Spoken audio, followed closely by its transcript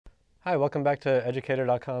Hi, welcome back to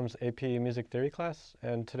Educator.com's AP Music Theory class,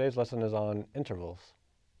 and today's lesson is on intervals.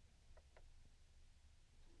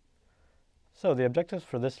 So the objectives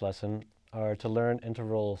for this lesson are to learn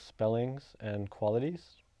interval spellings and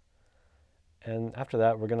qualities, and after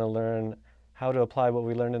that we're going to learn how to apply what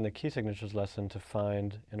we learned in the key signatures lesson to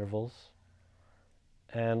find intervals.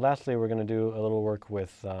 And lastly, we're going to do a little work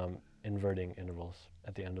with inverting intervals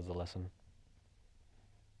at the end of the lesson.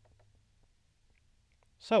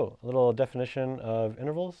 So, a little definition of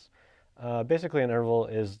intervals. Basically, an interval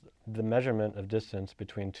is the measurement of distance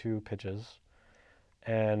between two pitches.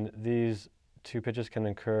 And these two pitches can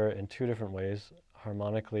occur in two different ways,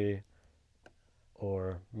 harmonically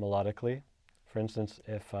or melodically. For instance,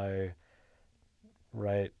 if I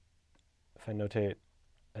notate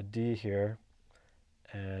a D here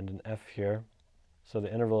and an F here, so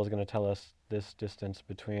the interval is going to tell us this distance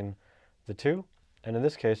between the two. And in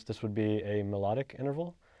this case, this would be a melodic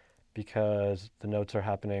interval because the notes are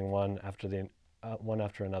happening one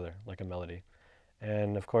after another, like a melody.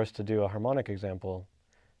 And of course, to do a harmonic example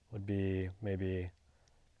would be maybe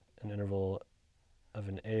an interval of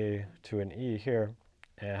an A to an E here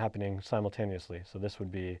happening simultaneously. So this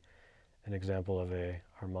would be an example of a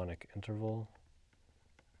harmonic interval.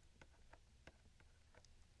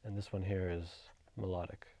 And this one here is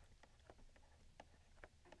melodic.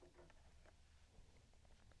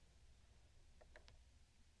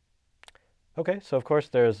 Okay, so of course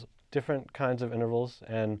there's different kinds of intervals,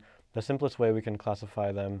 and the simplest way we can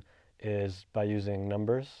classify them is by using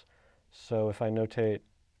numbers. So if I notate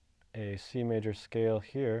a C major scale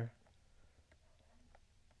here,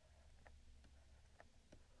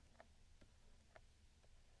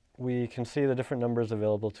 we can see the different numbers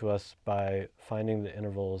available to us by finding the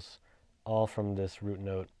intervals all from this root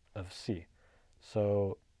note of C.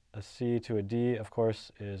 So a C to a D, of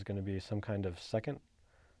course, is going to be some kind of second.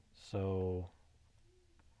 So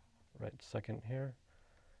write second here.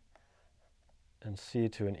 And C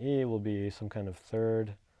to an E will be some kind of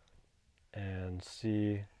third. And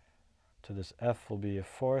C to this F will be a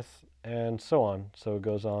fourth, and so on. So it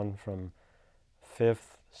goes on from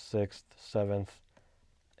fifth, sixth, seventh,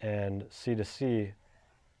 and C to C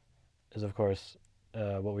is, of course,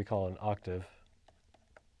 what we call an octave,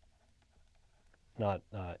 not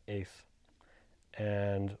eighth.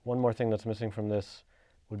 And one more thing that's missing from this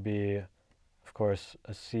would be, of course,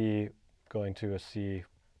 a C going to a C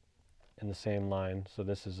in the same line. So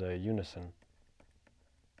this is a unison.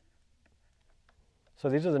 So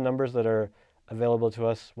these are the numbers that are available to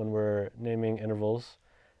us when we're naming intervals.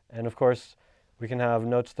 And of course, we can have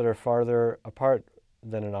notes that are farther apart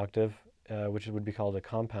than an octave, which would be called a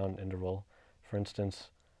compound interval. For instance,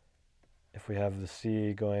 if we have the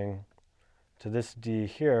C going to this D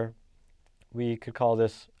here, we could call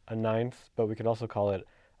this a ninth, but we could also call it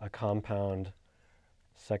a compound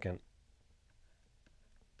second.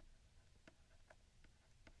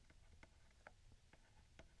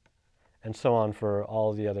 And so on for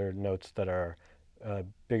all the other notes that are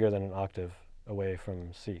bigger than an octave away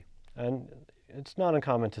from C. And it's not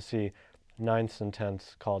uncommon to see ninths and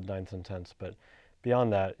tenths called ninths and tenths, but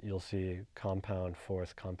beyond that, you'll see compound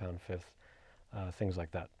fourth, compound fifth, things like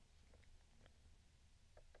that.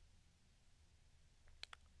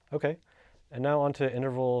 Okay, and now on to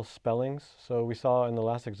interval spellings. So we saw in the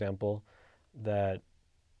last example that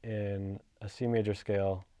in a C major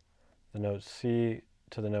scale, the note C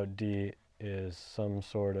to the note D is some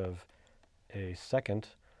sort of a second.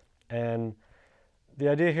 And the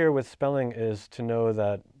idea here with spelling is to know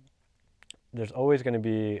that there's always going to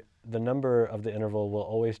be, the number of the interval will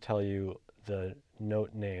always tell you the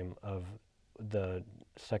note name of the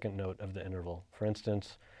second note of the interval. For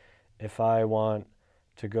instance, if I want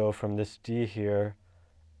to go from this D here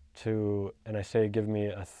to, and I say give me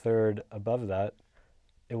a third above that,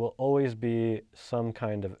 it will always be some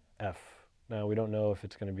kind of F. Now we don't know if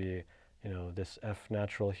it's going to be, this F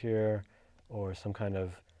natural here, or some kind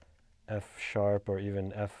of F sharp, or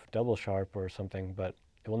even F double sharp or something, but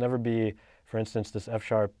it will never be, for instance, this F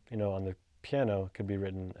sharp, on the piano could be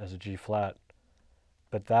written as a G flat,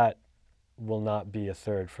 but that will not be a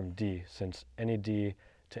third from D, since any D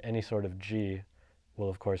to any sort of G will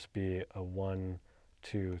of course be a 1,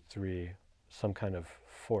 2, 3, some kind of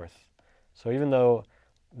fourth. So even though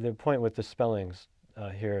the point with the spellings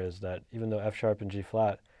here is that even though F sharp and G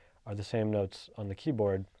flat are the same notes on the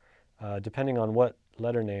keyboard, depending on what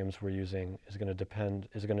letter names we're using is going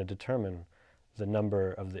to determine the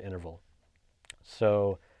number of the interval.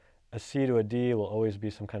 So a C to a D will always be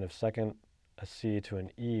some kind of second, a C to an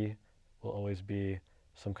E will always be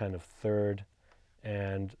some kind of third,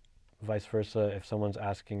 and vice versa. If someone's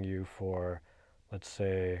asking you for, let's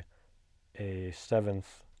say, a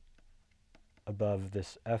seventh above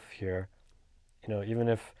this F here, even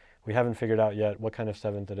if we haven't figured out yet what kind of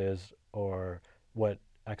seventh it is or what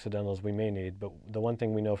accidentals we may need, but the one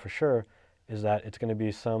thing we know for sure is that it's going to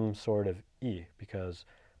be some sort of E, because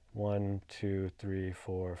 1, 2, 3,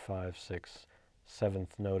 4, 5, 6,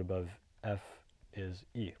 seventh note above F is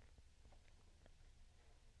E.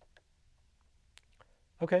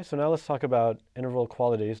 Okay, so now let's talk about interval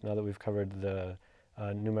qualities now that we've covered the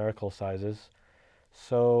numerical sizes.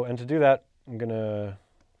 So, and to do that, I'm going to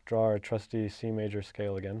draw our trusty C major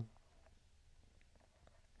scale again.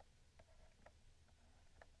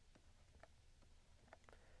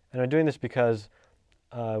 And I'm doing this because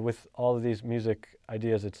with all of these music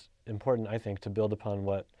ideas, it's important, I think, to build upon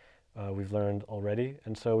what we've learned already.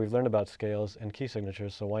 And so we've learned about scales and key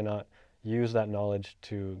signatures, so why not use that knowledge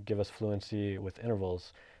to give us fluency with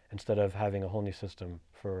intervals instead of having a whole new system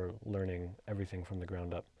for learning everything from the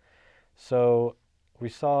ground up. So we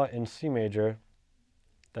saw in C major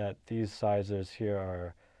that these sizes here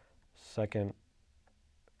are second,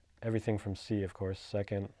 everything from C, of course,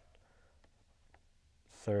 second,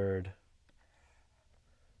 third,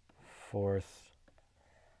 fourth,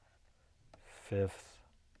 fifth,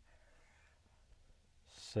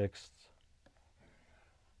 sixth,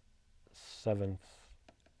 seventh,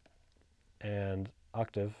 and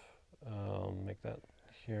octave. I'll make that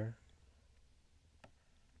here.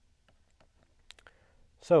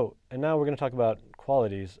 So, and now we're going to talk about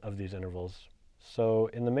qualities of these intervals. So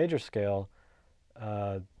in the major scale,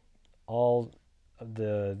 all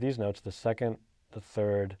of these notes, the second, the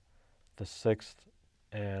third, the sixth,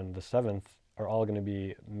 and the seventh, are all going to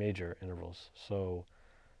be major intervals. So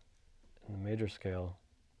in the major scale,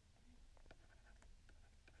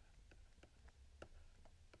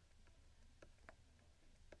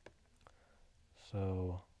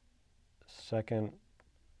 so second,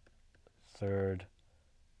 third,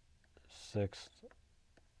 sixth,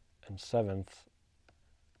 and seventh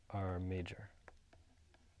are major.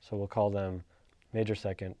 So we'll call them major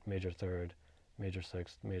second, major third, major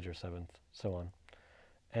sixth, major seventh, so on.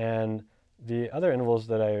 And the other intervals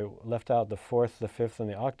that I left out, the fourth, the fifth, and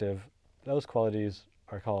the octave, those qualities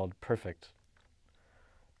are called perfect.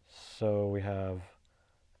 So we have,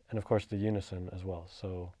 and of course the unison as well.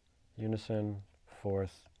 So unison,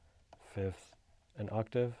 fourth, fifth, and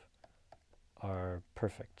octave are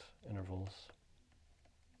perfect intervals.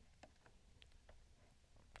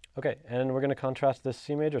 Okay, and we're going to contrast this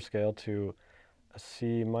C major scale to a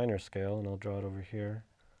C minor scale, and I'll draw it over here.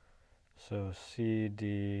 So C,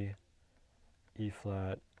 D, E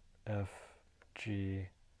flat, F, G,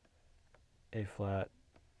 A flat,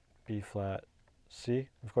 B flat, C.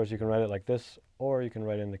 Of course, you can write it like this, or you can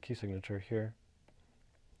write in the key signature here.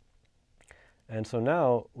 And so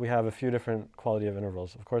now we have a few different quality of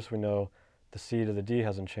intervals. Of course, we know the C to the D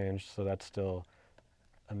hasn't changed, so that's still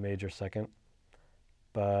a major second.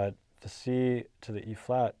 But the C to the E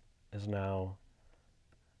flat is now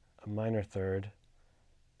a minor third,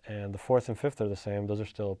 and the fourth and fifth are the same. Those are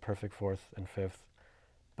still perfect fourth and fifth.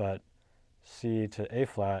 But C to A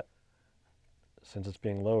flat, since it's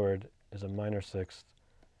being lowered, is a minor sixth.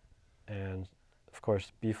 And of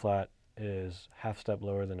course, B flat is half step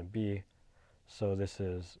lower than a B, so this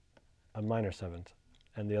is a minor seventh.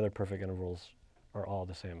 And the other perfect intervals are all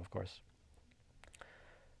the same, of course.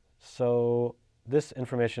 So this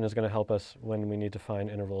information is going to help us when we need to find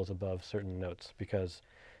intervals above certain notes, because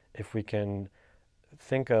if we can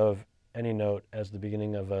think of any note as the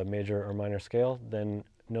beginning of a major or minor scale, then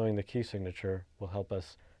knowing the key signature will help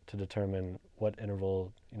us to determine what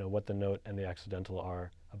interval, what the note and the accidental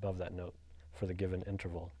are above that note for the given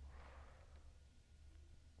interval.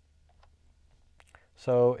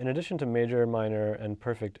 So in addition to major, minor, and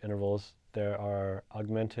perfect intervals, there are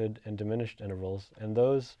augmented and diminished intervals, and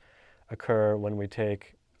those occur when we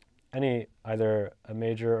take either a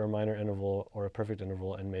major or minor interval or a perfect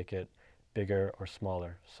interval and make it bigger or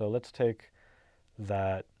smaller. So let's take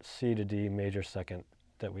that C to D major second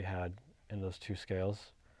that we had in those two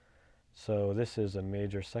scales. So this is a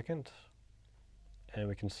major second, and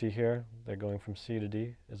we can see here that going from C to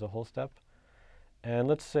D is a whole step. And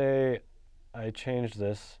let's say I change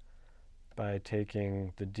this by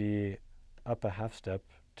taking the D up a half step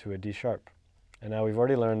to a D sharp. And now we've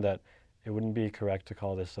already learned that it wouldn't be correct to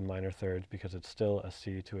call this a minor third because it's still a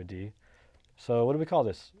C to a D. So what do we call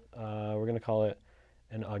this? We're going to call it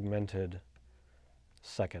an augmented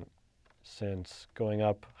second, since going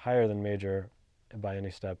up higher than major by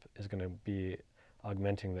any step is going to be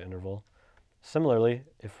augmenting the interval. Similarly,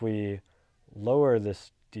 if we lower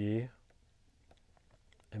this D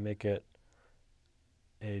and make it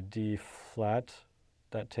a D flat,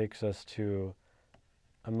 that takes us to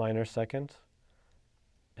a minor second.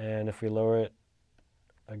 And if we lower it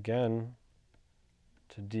again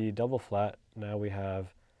to D double flat, now we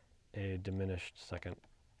have a diminished second.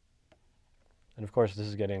 And of course, this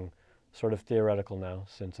is getting sort of theoretical now,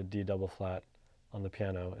 since a D double flat on the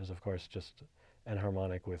piano is, of course, just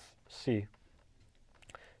enharmonic with C.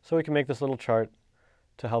 So we can make this little chart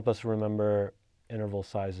to help us remember interval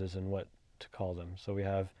sizes and what to call them. So we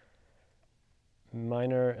have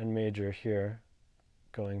minor and major here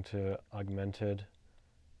going to augmented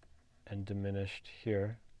and diminished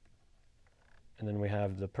here. And then we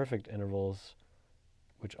have the perfect intervals,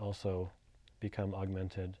 which also become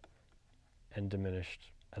augmented and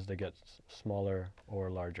diminished as they get smaller or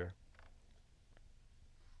larger.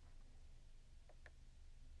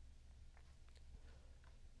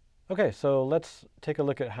 Okay, so let's take a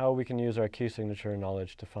look at how we can use our key signature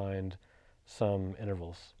knowledge to find some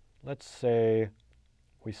intervals. Let's say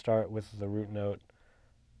we start with the root note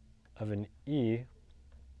of an E,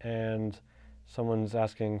 and someone's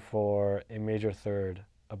asking for a major third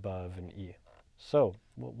above an E. So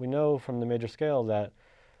we know from the major scale that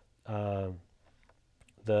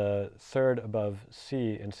the third above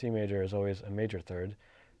C in C major is always a major third.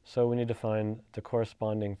 So we need to find the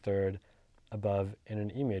corresponding third above in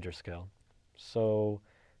an E major scale. So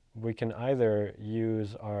we can either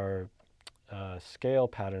use our scale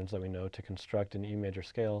patterns that we know to construct an E major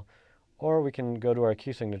scale, or we can go to our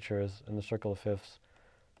key signatures in the circle of fifths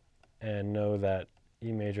and know that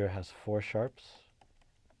E major has 4 sharps,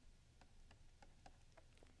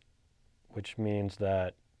 which means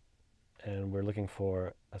that, and we're looking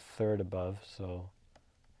for a third above, so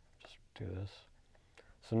just do this.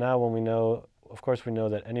 So now when we know, of course we know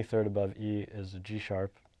that any third above E is a G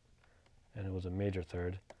sharp, and it was a major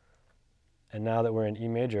third. And now that we're in E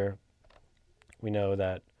major, we know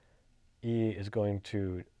that E is going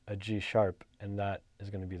to a G sharp, and that is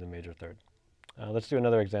going to be the major third. Let's do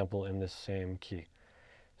another example in this same key.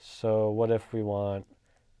 So what if we want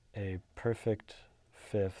a perfect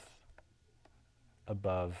fifth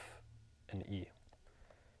above an E?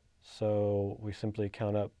 So we simply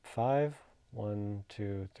count up 5, 1,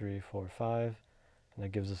 2, 3, 4, 5, and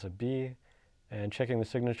that gives us a B. And checking the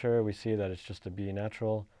signature, we see that it's just a B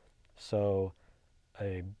natural. So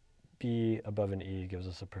a B above an E gives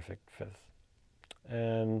us a perfect fifth.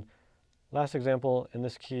 And last example in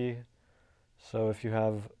this key, so if you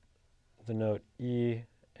have the note E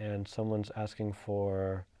and someone's asking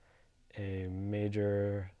for a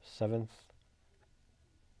major seventh,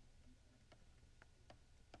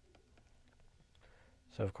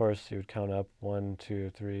 so of course you would count up 1,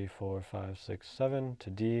 2, 3, 4, 5, 6, 7 to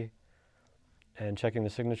D. And checking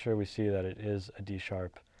the signature, we see that it is a D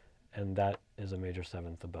sharp, and that is a major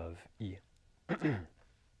seventh above E.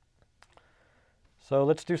 So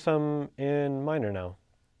let's do some in minor now.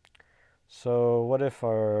 So what if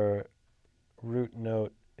our root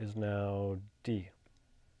note is now D?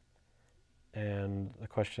 And the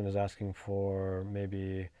question is asking for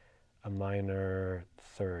maybe a minor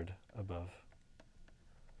third above.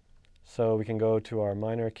 So we can go to our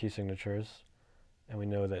minor key signatures, and we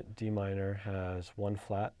know that D minor has 1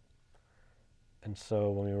 flat. And so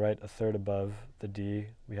when we write a third above the D,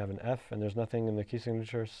 we have an F, and there's nothing in the key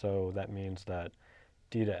signature, so that means that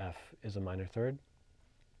D to F is a minor third.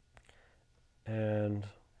 And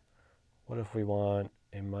what if we want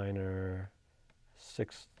a minor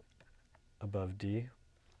sixth above D?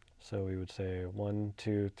 So we would say 1,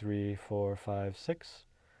 2, 3, 4, 5, 6.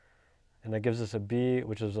 And that gives us a B,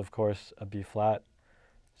 which is, of course, a B flat.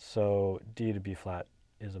 So D to B flat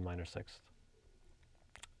is a minor sixth.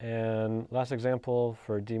 And last example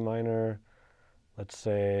for D minor, let's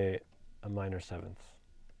say a minor seventh.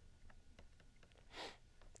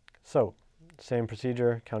 So same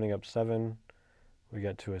procedure, counting up 7. We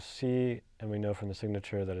get to a C, and we know from the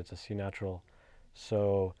signature that it's a C natural.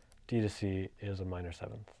 So D to C is a minor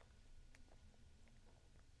seventh.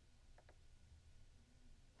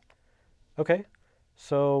 Okay,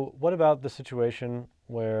 so what about the situation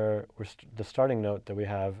where the starting note that we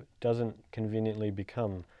have doesn't conveniently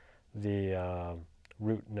become the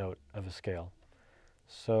root note of a scale?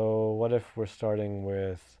 So what if we're starting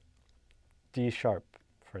with D sharp,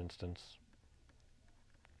 for instance,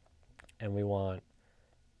 and we want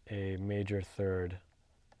a major third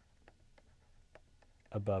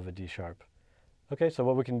above a D sharp? Okay, so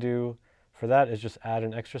what we can do for that is just add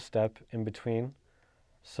an extra step in between.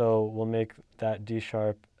 So we'll make that D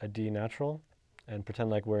sharp a D natural and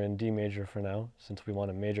pretend like we're in D major for now, since we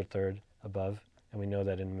want a major third above, and we know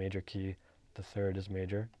that in major key the third is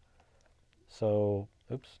major. So,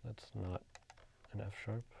 oops, that's not an F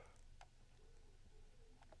sharp.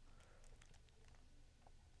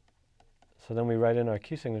 So then we write in our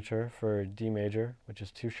key signature for D major, which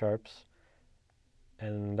is 2 sharps,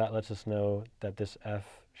 and that lets us know that this F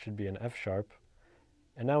should be an F sharp.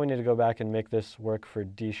 And now we need to go back and make this work for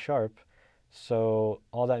D sharp, so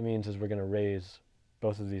all that means is we're going to raise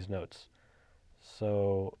both of these notes.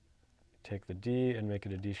 So take the D and make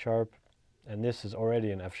it a D sharp, and this is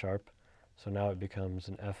already an F sharp, so now it becomes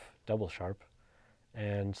an F double sharp.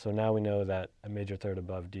 And so now we know that a major third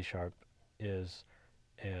above D sharp is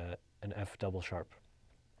an F double sharp.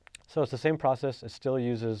 So it's the same process. It still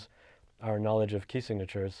uses our knowledge of key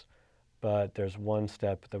signatures, but there's one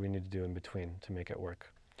step that we need to do in between to make it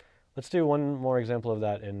work. Let's do one more example of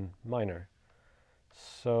that in minor.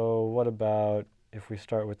 So what about if we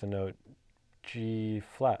start with the note G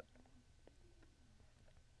flat?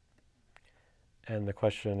 And the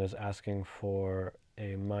question is asking for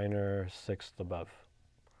a minor sixth above.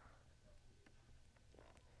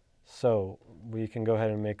 So we can go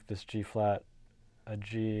ahead and make this G flat a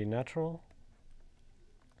G natural,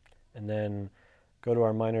 and then go to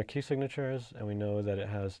our minor key signatures, and we know that it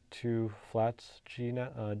has 2 flats, G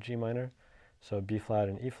minor, so B flat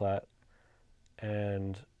and E flat.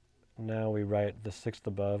 And now we write the sixth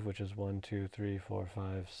above, which is 1, 2, 3, 4,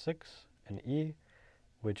 5, 6, and E,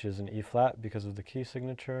 which is an E flat because of the key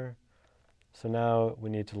signature. So now we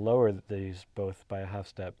need to lower these both by a half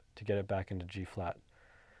step to get it back into G flat.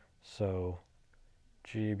 So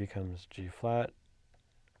G becomes G flat,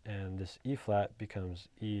 and this E flat becomes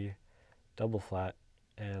E double flat,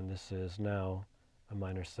 and this is now a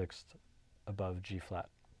minor sixth above G flat.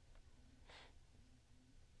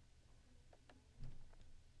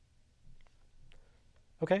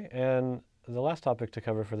 Okay, and the last topic to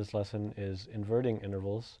cover for this lesson is inverting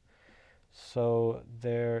intervals. So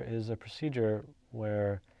there is a procedure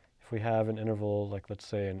where if we have an interval, like let's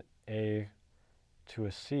say an A to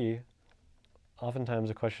a C, oftentimes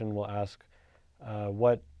a question will ask,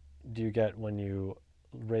 what do you get when you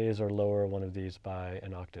raise or lower one of these by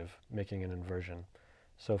an octave, making an inversion?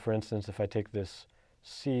 So for instance, if I take this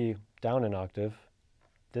C down an octave,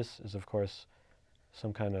 this is of course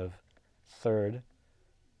some kind of third,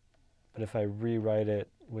 but if I rewrite it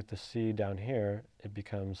with the C down here, it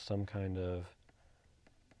becomes some kind of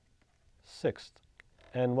sixth.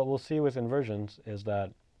 And what we'll see with inversions is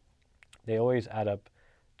that they always add up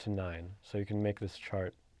to 9. So you can make this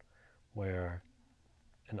chart where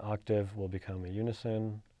an octave will become a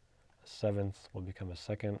unison, a seventh will become a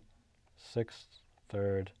second, sixth,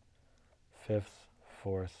 third, fifth,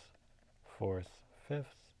 fourth,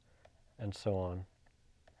 fifth, and so on.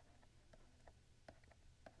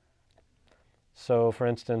 So for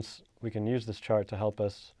instance, we can use this chart to help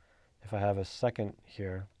us if I have a second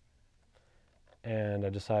here and I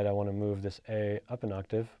decide I want to move this A up an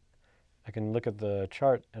octave. I can look at the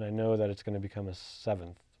chart and I know that it's going to become a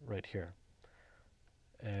seventh right here.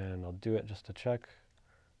 And I'll do it just to check.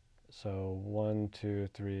 So 1, 2,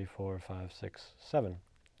 3, 4, 5, 6, 7.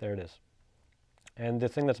 There it is. And the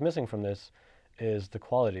thing that's missing from this is the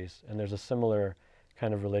qualities, and there's a similar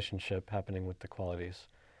kind of relationship happening with the qualities.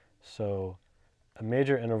 So a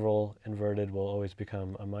major interval inverted will always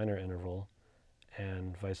become a minor interval,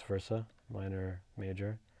 and vice versa, minor,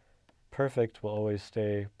 major. Perfect will always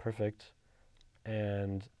stay perfect,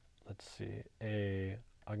 and let's see, a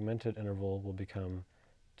augmented interval will become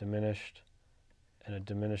diminished, and a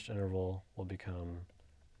diminished interval will become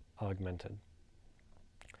augmented.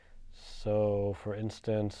 So for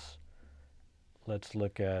instance, let's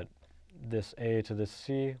look at this A to this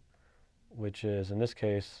C, which is in this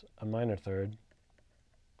case a minor third,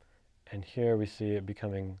 and here we see it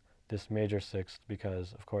becoming this major sixth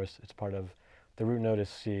because of course it's part of the root note is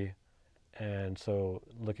C, and so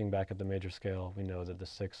looking back at the major scale we know that the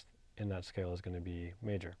sixth in that scale is going to be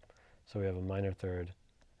major. So we have a minor third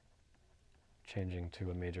changing to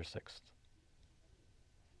a major sixth.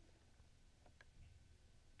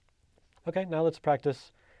 Okay, now let's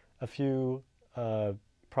practice a few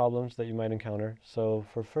problems that you might encounter. So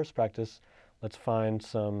for first practice, let's find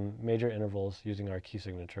some major intervals using our key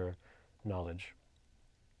signature knowledge.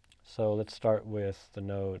 So let's start with the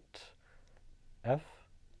note F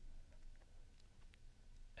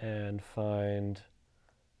and find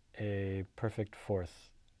a perfect fourth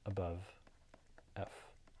above F.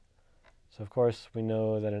 So of course we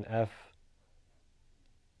know that in F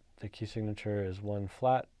the key signature is 1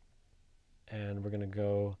 flat, and we're going to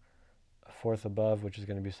go a fourth above, which is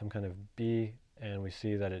going to be some kind of B, and we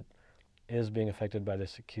see that it is being affected by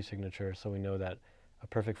this key signature, so we know that a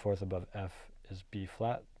perfect fourth above F is B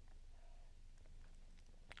flat.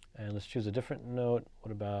 And let's choose a different note.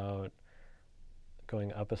 What about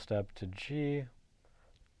going up a step to G?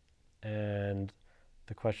 And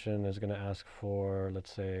the question is going to ask for,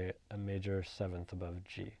 let's say, a major seventh above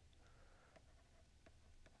G.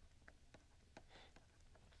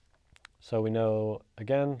 So we know,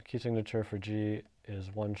 again, key signature for G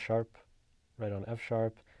is 1 sharp, right on F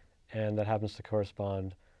sharp, and that happens to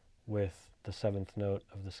correspond with the 7th note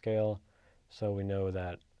of the scale. So we know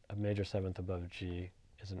that a major seventh above G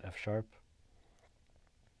is an F sharp.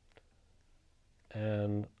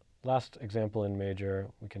 And last example in major,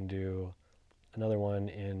 we can do another one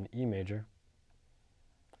in E major.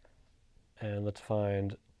 And let's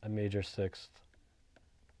find a major sixth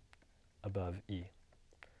above E.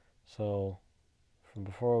 So from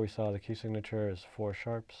before, we saw the key signature is 4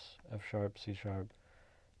 sharps, F sharp, C sharp,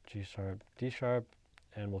 G sharp, D sharp,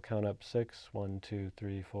 and we'll count up 6, 1, 2,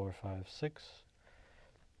 3, 4, 5, 6.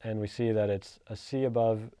 And we see that it's a C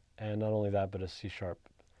above, and not only that, but a C sharp.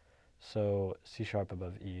 So C sharp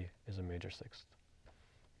above E is a major sixth.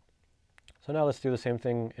 So now let's do the same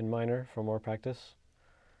thing in minor for more practice.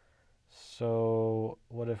 So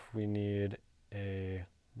what if we need a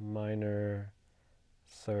minor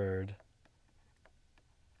third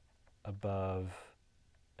above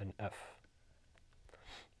an F?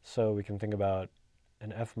 So we can think about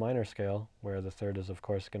an F minor scale, where the third is, of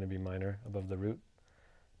course, going to be minor above the root.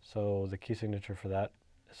 So the key signature for that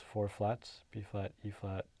is 4 flats, B flat, E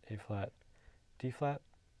flat, A flat, D flat.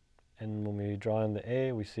 And when we draw in the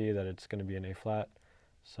A, we see that it's going to be an A flat.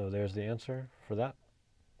 So there's the answer for that.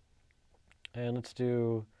 And let's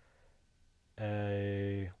do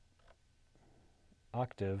a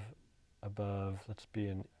octave above, let's be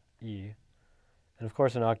an E. And of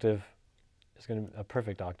course, an octave is going to be a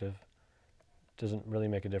perfect octave. Doesn't really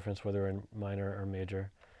make a difference whether we're in minor or major.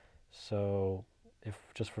 So if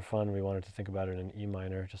just for fun we wanted to think about it in E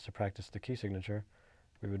minor, just to practice the key signature,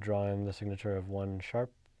 we would draw in the signature of 1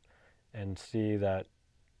 sharp and see that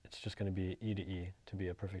it's just going to be E to E to be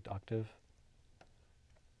a perfect octave.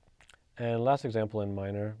 And last example in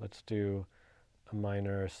minor, let's do a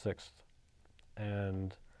minor sixth.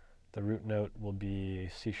 And the root note will be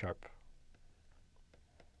C sharp.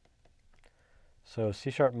 So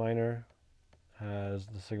C sharp minor has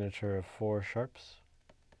the signature of 4 sharps.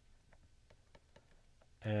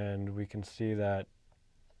 And we can see that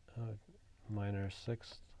minor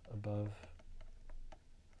sixth above.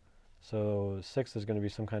 So sixth is going to be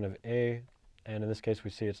some kind of A, and in this case we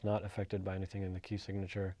see it's not affected by anything in the key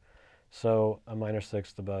signature. So a minor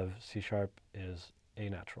sixth above C sharp is A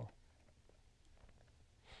natural.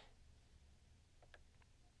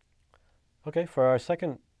 Okay, for our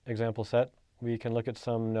second example set, we can look at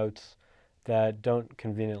some notes that don't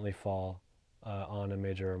conveniently fall on a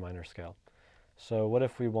major or minor scale. So what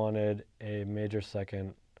if we wanted a major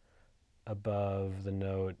second above the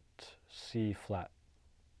note C flat?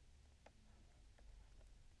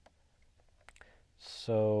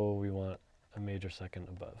 So we want a major second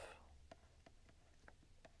above.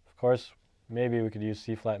 Of course, maybe we could use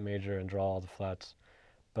C flat major and draw all the flats,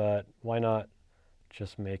 but why not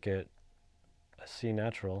just make it a C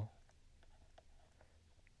natural?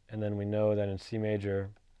 And then we know that in C major,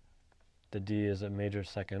 the D is a major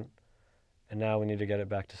second, and now we need to get it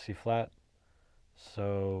back to C flat.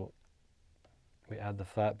 So we add the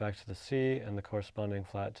flat back to the C and the corresponding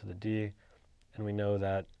flat to the D, and we know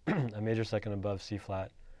that a major second above C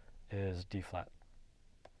flat is D flat.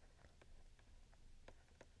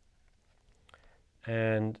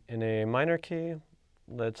 And in a minor key,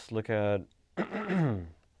 let's look at how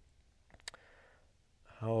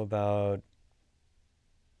about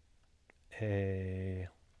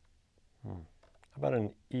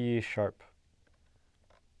an E sharp?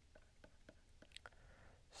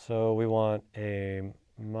 So we want a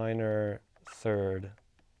minor third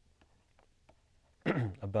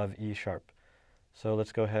above E sharp. So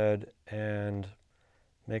let's go ahead and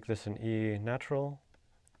make this an E natural,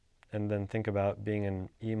 and then think about being an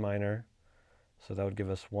E minor. So that would give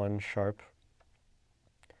us 1 sharp,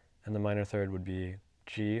 and the minor third would be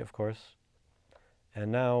G, of course.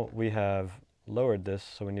 And now we have lowered this,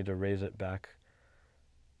 so we need to raise it back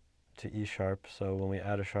to E sharp. So when we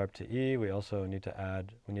add a sharp to E, we also need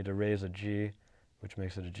to raise a G, which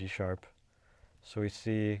makes it a G sharp. So we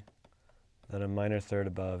see that a minor third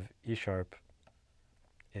above E sharp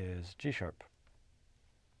is G sharp.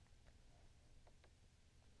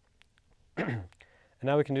 And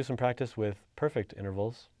now we can do some practice with perfect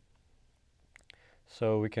intervals.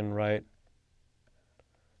 So we can write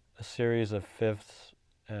a series of fifths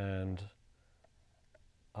and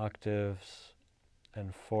octaves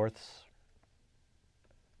and fourths.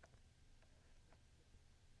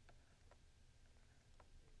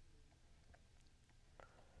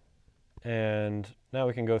 And now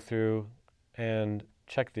we can go through and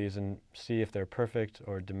check these and see if they're perfect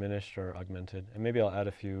or diminished or augmented. And maybe I'll add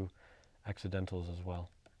a few accidentals as well.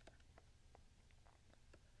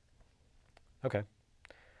 Okay,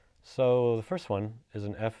 so the first one is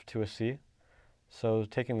an F to a C. So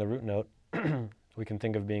taking the root note, we can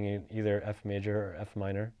think of being either F major or F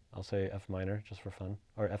minor. I'll say F minor just for fun,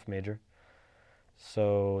 or F major.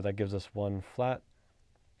 So that gives us one flat,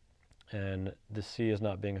 and the C is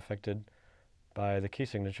not being affected by the key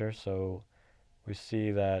signature, so we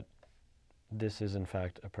see that this is in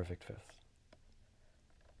fact a perfect fifth.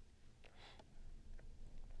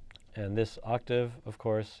 And this octave, of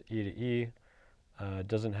course, E to E,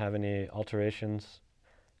 doesn't have any alterations,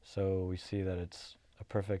 so we see that it's a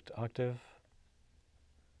perfect octave.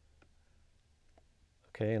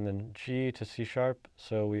 Okay, and then G to C sharp,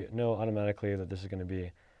 so we know automatically that this is going to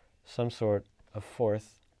be some sort of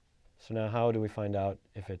fourth. So now how do we find out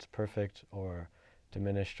if it's perfect or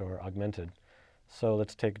diminished or augmented? So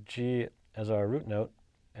let's take G as our root note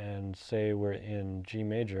and say we're in G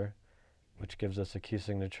major, which gives us a key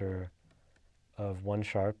signature of 1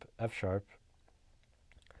 sharp, F sharp.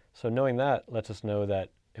 So knowing that lets us know that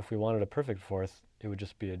if we wanted a perfect fourth, it would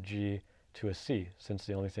just be a G to a C, since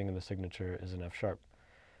the only thing in the signature is an F sharp.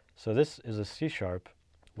 So this is a C sharp,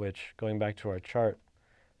 which, going back to our chart,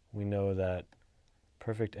 we know that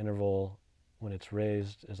perfect interval, when it's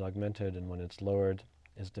raised, is augmented, and when it's lowered,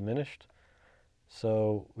 is diminished.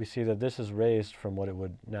 So we see that this is raised from what it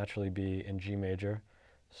would naturally be in G major,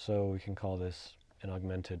 so we can call this an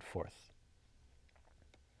augmented fourth.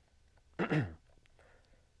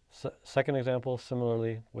 Second example,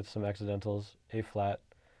 similarly with some accidentals, A flat.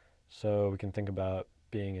 So we can think about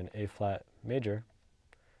being an A flat major,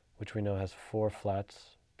 which we know has 4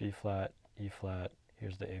 flats, B flat, E flat,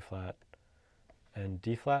 here's the A flat, and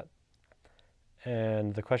D flat.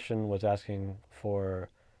 And the question was asking for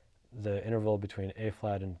the interval between A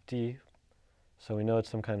flat and D. So we know it's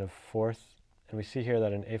some kind of fourth, and we see here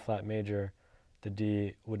that in A flat major, the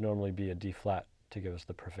D would normally be a D flat to give us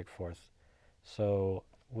the perfect fourth. So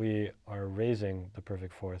we are raising the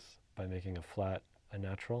perfect fourth by making a flat a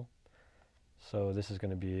natural. So this is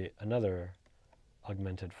going to be another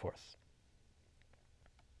augmented fourth.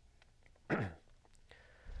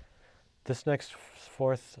 This next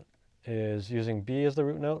fourth is using B as the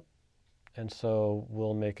root note, and so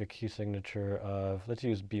we'll make a key signature of, let's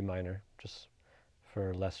use B minor, just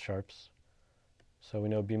for less sharps. So we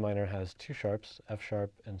know B minor has 2 sharps, F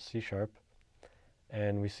sharp and C sharp,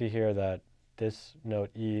 and we see here that this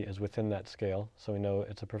note E is within that scale, so we know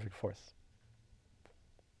it's a perfect fourth.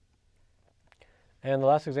 And the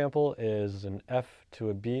last example is an F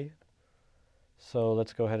to a B. So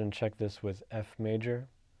let's go ahead and check this with F major.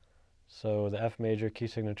 So the F major key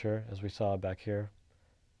signature, as we saw back here,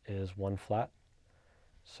 is 1 flat.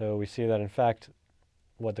 So we see that in fact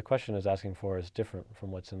what the question is asking for is different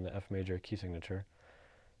from what's in the F major key signature.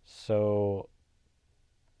 So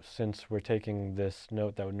since we're taking this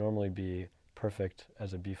note that would normally be perfect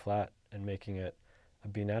as a B flat and making it a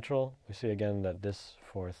B natural, we see again that this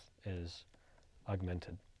fourth is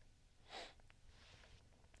augmented.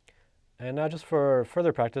 And now just for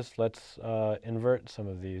further practice, let's invert some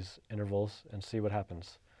of these intervals and see what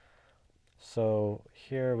happens. So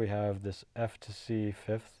here we have this F to C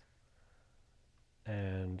fifth,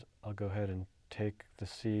 and I'll go ahead and take the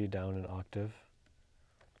C down an octave.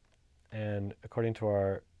 And according to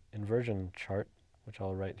our inversion chart, which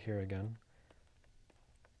I'll write here again,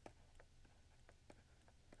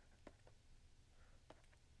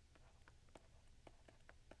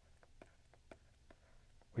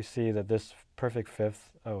 we see that this perfect fifth,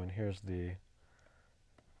 oh, and here's the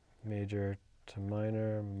major to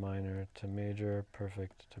minor, minor to major,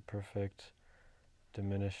 perfect to perfect,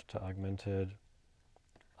 diminished to augmented,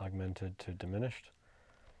 augmented to diminished.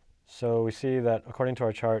 So we see that according to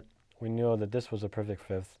our chart, we know that this was a perfect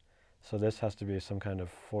fifth, so this has to be some kind of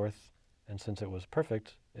fourth, and since it was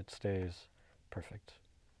perfect, it stays perfect.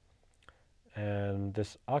 And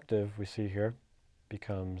this octave we see here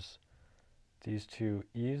becomes these 2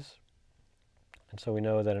 E's, and so we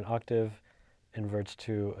know that an octave inverts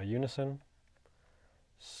to a unison.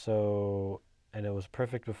 So, and it was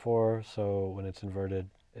perfect before, so when it's inverted,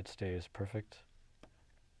 it stays perfect.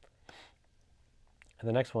 And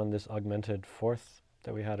the next one, this augmented fourth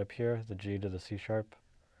that we had up here, the G to the C sharp.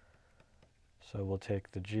 So we'll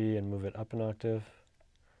take the G and move it up an octave.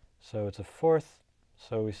 So it's a fourth,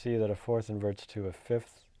 so we see that a fourth inverts to a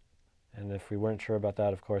fifth. And if we weren't sure about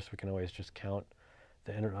that, of course, we can always just count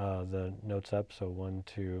the notes up. So 1,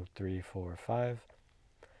 2, 3, 4, 5.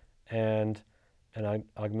 And an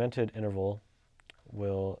augmented interval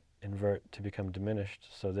will invert to become diminished.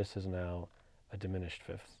 So this is now a diminished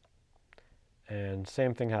fifth. And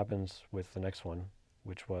same thing happens with the next one,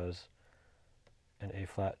 which was an A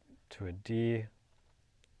flat to a D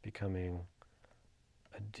becoming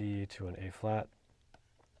a D to an A flat.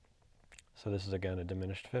 So this is again a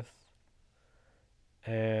diminished fifth.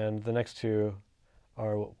 And the next two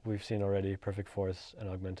are what we've seen already, perfect fourths and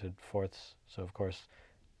augmented fourths. So of course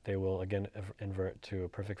they will again invert to a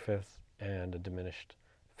perfect fifth and a diminished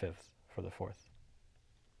fifth for the fourth.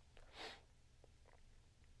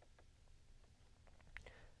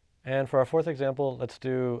 And for our fourth example, let's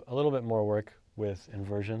do a little bit more work with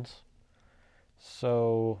inversions.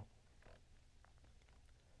 So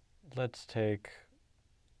let's take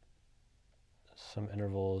some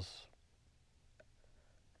intervals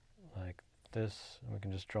like this, and we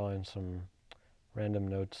can just draw in some random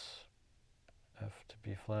notes, F to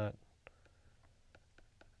B flat,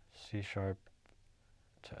 C sharp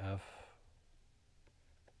to F,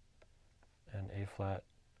 and A flat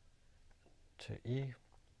to E.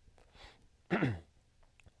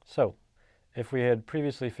 So, if we had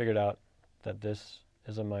previously figured out that this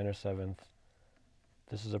is a minor seventh,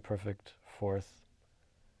 this is a perfect fourth,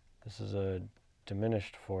 this is a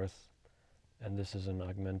diminished fourth, and this is an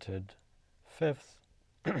augmented fifth,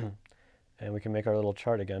 and we can make our little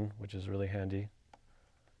chart again, which is really handy.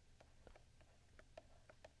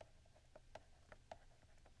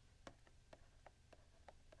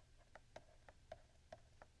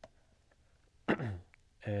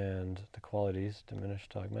 And the qualities,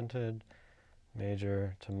 diminished to augmented,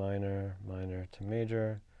 major to minor, minor to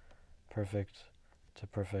major, perfect to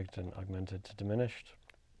perfect, and augmented to diminished.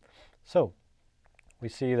 So we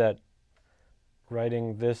see that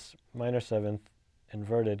writing this minor seventh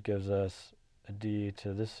inverted gives us a D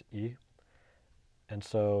to this E, and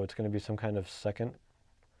so it's going to be some kind of second,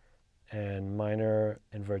 and minor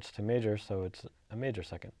inverts to major, so it's a major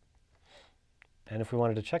second. And if we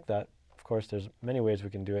wanted to check that, of course, there's many ways we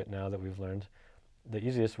can do it now that we've learned. The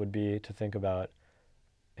easiest would be to think about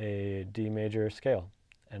a D major scale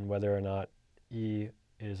and whether or not E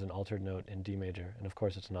is an altered note in D major. And of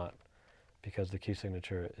course it's not, because the key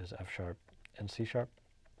signature is F sharp and C sharp.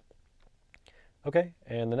 Okay,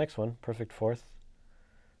 and the next one, perfect fourth.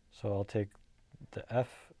 So I'll take the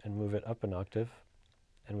F and move it up an octave.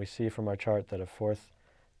 And we see from our chart that a fourth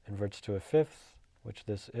inverts to a fifth, which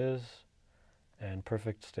this is, and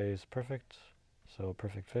perfect stays perfect, so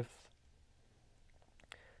perfect fifth.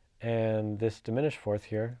 And this diminished fourth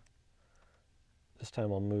here, this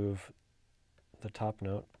time I'll move the top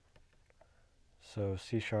note, so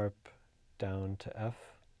C sharp down to F.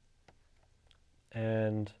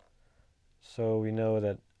 And so we know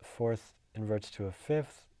that fourth inverts to a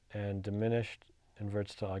fifth, and diminished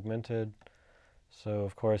inverts to augmented. So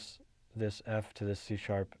of course this F to this C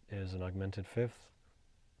sharp is an augmented fifth.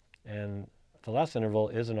 And the last interval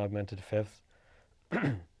is an augmented fifth.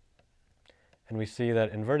 And we see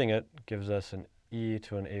that inverting it gives us an E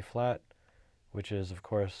to an A flat, which is of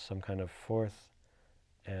course some kind of fourth,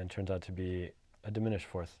 and turns out to be a diminished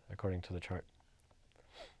fourth according to the chart.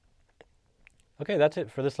 Okay, that's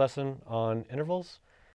it for this lesson on intervals.